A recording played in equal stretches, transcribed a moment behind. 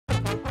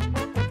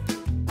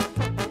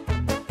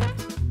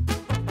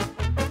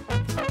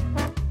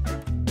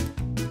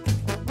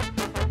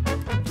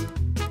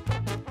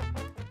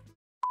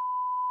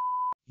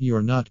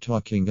You're not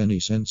talking any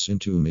sense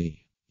into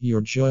me.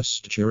 You're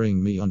just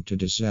cheering me on to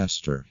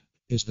disaster.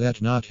 Is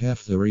that not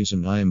half the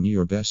reason I'm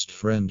your best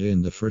friend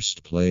in the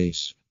first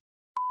place?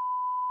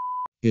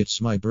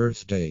 It's my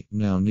birthday,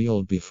 now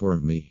kneel before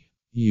me.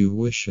 You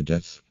wish a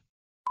death.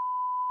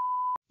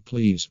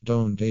 Please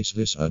don't ace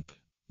this up.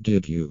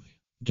 Did you?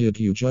 Did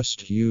you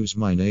just use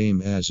my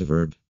name as a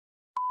verb?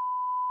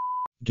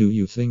 Do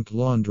you think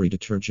laundry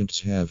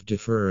detergents have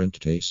different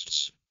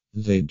tastes?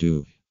 They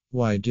do.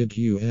 Why did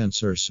you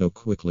answer so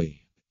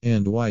quickly?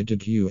 And why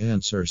did you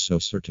answer so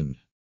certain?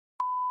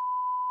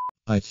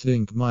 I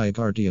think my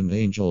guardian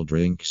angel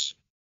drinks.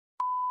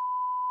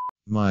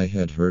 My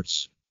head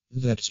hurts.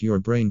 That's your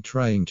brain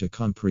trying to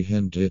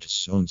comprehend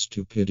its own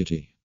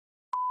stupidity.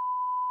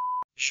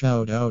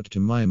 Shout out to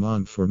my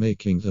mom for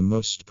making the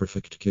most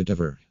perfect kid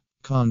ever.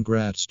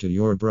 Congrats to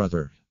your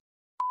brother.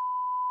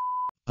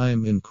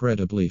 I'm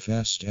incredibly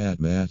fast at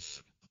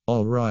math.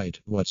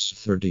 Alright, what's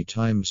 30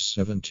 times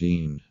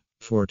 17?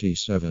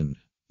 47.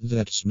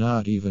 That's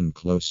not even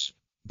close.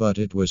 But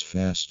it was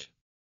fast.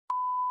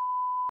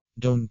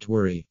 Don't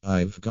worry,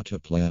 I've got a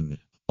plan.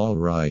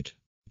 Alright.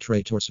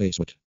 Traitor says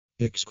what?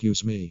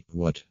 Excuse me,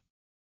 what?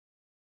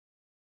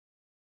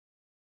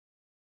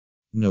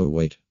 No,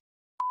 wait.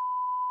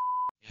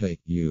 Hey,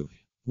 you.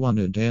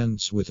 Wanna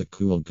dance with a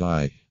cool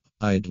guy?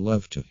 I'd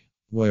love to.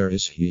 Where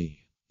is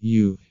he?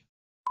 You.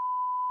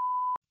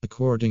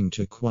 According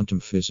to quantum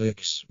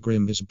physics,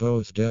 Grimm is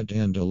both dead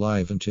and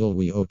alive until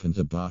we open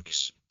the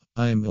box.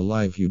 I'm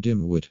alive, you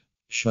dimwit.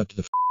 Shut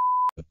the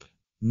up.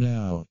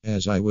 Now,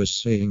 as I was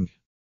saying,